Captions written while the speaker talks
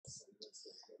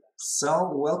So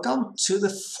welcome to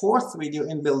the fourth video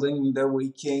in building the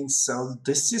Viking. So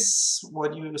this is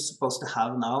what you're supposed to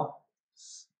have now.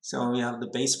 So we have the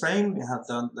base frame, we have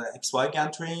done the XY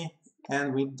gantry,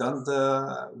 and we've done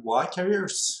the Y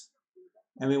carriers.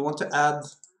 And we want to add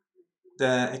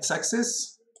the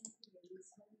X-axis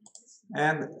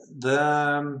and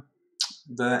the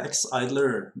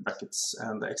X-idler brackets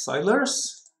and the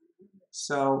X-idlers.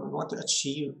 So we want to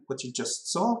achieve what you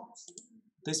just saw.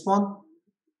 This one,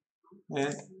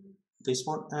 and this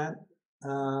one, and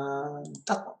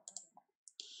that one.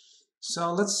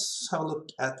 So let's have a look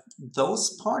at those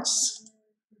parts.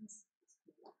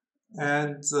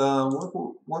 And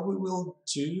what we will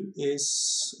do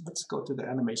is, let's go to the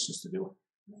animation studio.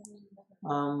 We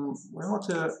want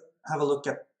to have a look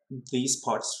at these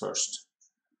parts first.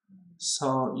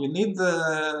 So you need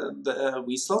the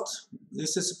V-slot.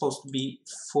 This is supposed to be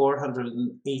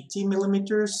 480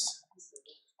 millimeters.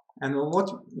 And what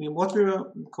we're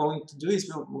going to do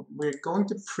is we're going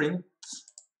to print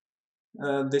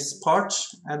this part,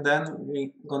 and then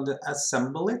we're going to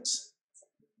assemble it,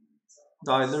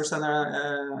 the idlers and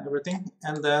everything,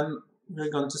 and then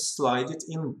we're going to slide it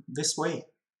in this way.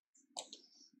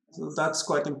 So that's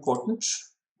quite important.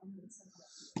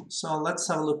 So let's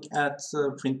have a look at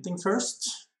printing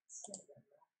first.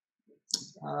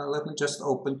 Let me just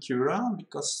open Cura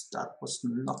because that was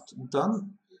not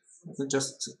done. Let me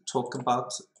just talk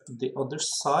about the other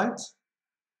side,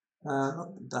 not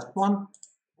that one.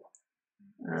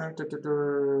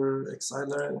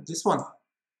 X-idler, this one.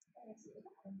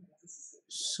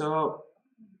 So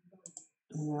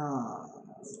yeah,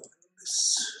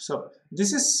 so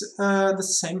this is the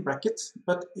same bracket,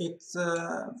 but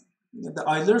the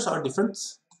idlers are different.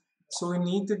 So we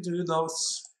need to do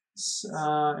those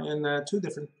in two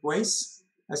different ways,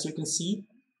 as you can see.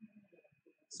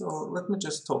 So let me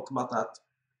just talk about that.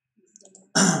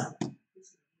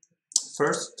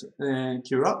 First,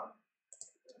 Cura,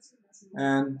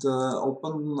 and go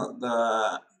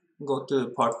to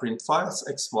part print files,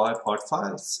 XY part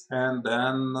files, and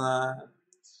then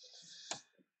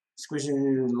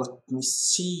let me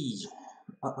see,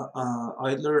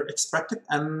 idler X bracket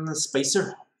and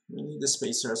spacer. We need the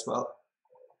spacer as well.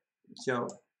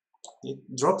 So it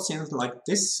drops in like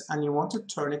this, and you want to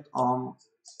turn it on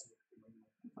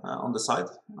the side.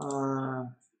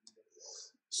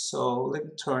 So let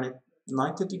me turn it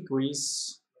 90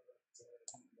 degrees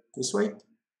this way,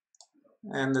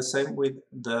 and the same with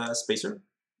the spacer.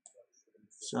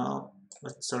 So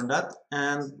let's turn that,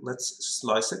 and let's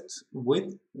slice it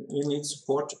with, we need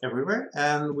support everywhere,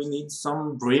 and we need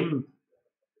some brim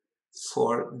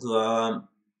for the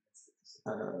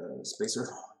spacer.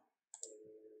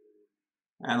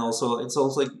 And also, it's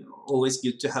also always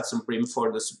good to have some brim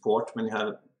for the support when you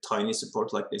have tiny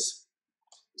support like this.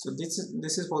 So this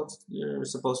is what you're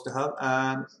supposed to have,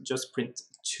 and just print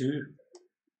two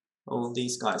of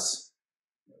these guys.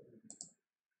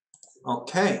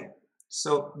 Okay,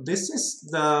 so this is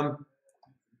the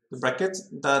bracket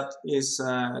that is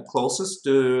closest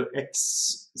to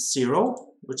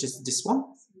X0, which is this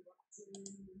one.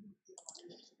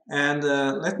 And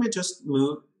let me just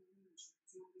move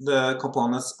the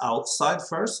components outside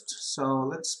first. So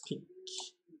let's pick,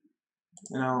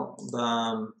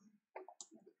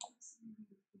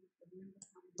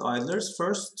 the idlers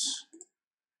first,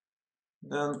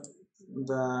 then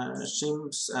the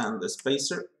shims and the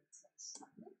spacer,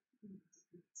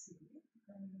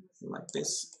 like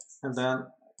this, and then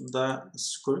the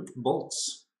screw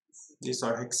bolts. These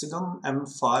are hexagon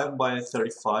M5 by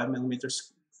 35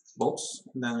 millimeters bolts.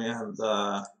 And then we have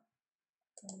the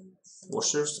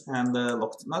washers and the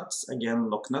lock nuts, again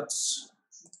lock nuts.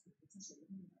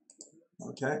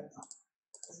 Okay,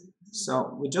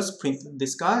 so we just printed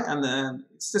this guy, and then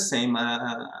it's the same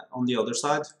on the other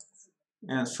side.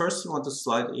 And first we want to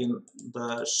slide in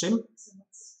the shim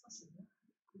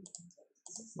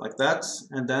like that,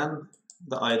 and then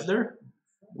the idler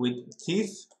with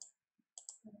teeth,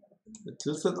 the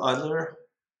toothed idler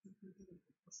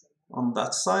on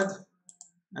that side,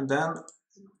 and then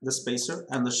the spacer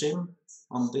and the shim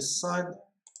on this side,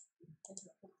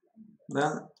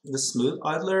 then the smooth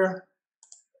idler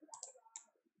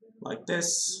like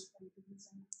this,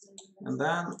 and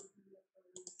then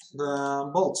the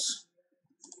bolts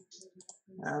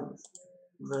and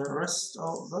the rest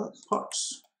of the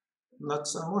parts,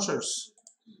 nuts and washers,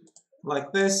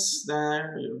 like this.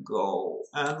 There you go.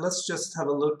 And let's just have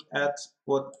a look at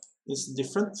what is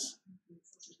different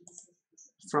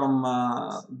from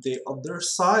the other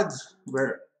side,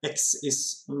 where X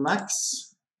is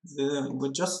max.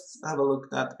 We just have a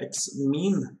look at X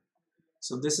mean.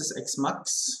 So this is X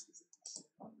max.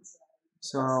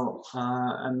 So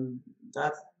and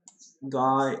that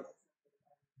guy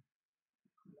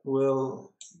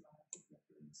will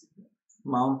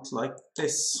mount like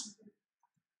this.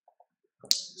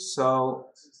 So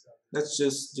let's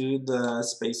just do the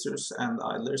spacers and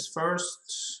idlers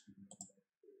first.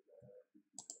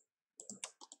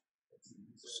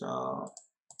 So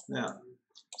yeah,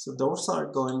 so those are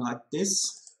going like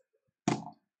this,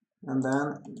 and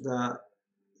then the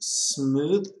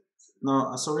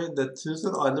the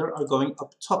toothed idler are going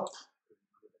up top,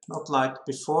 not like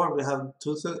before we have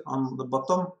toothed on the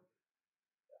bottom.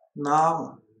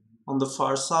 Now on the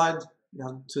far side we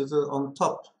have toothed on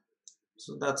top,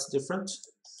 so that's different,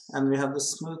 and we have the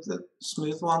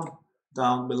smooth one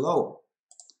down below.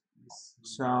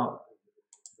 So,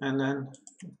 and then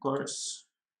of course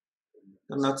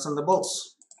the nuts and the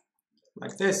bolts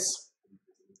like this.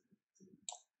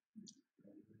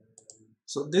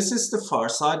 So this is the far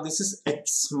side, this is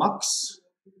X max,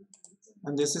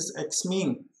 and this is X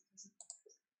mean.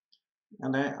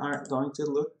 And they are going to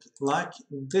look like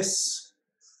this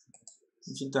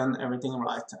if you've done everything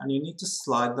right. And you need to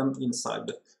slide them inside.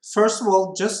 But first of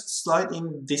all, just slide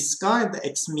in this guy, the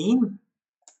X mean.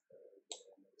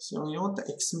 So you want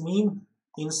the X mean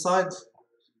inside,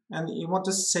 and you want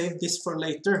to save this for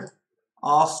later,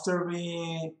 after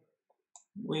we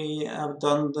have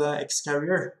done the X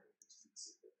carrier.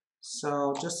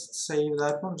 So just save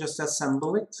that one, just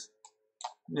assemble it,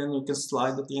 then you can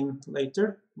slide it in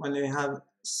later when you have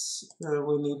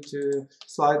we need to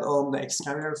slide on the X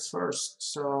carrier first.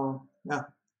 So yeah,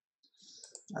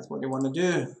 that's what you want to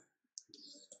do.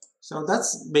 So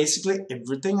that's basically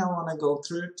everything I want to go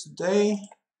through today.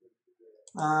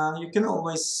 You can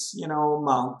always, you know,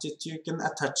 mount it, you can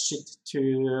attach it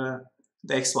to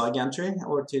the XY gantry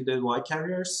or to the Y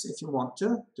carriers if you want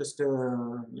to, just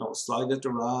you know, slide it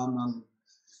around and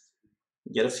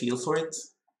get a feel for it,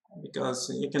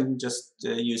 because you can just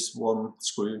use one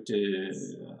screw to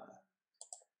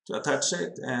attach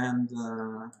it and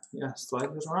yeah, slide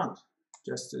it around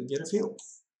just to get a feel.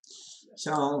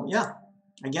 So yeah,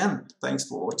 again, thanks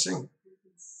for watching.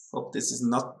 Hope this is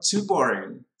not too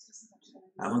boring.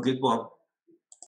 Have a good one.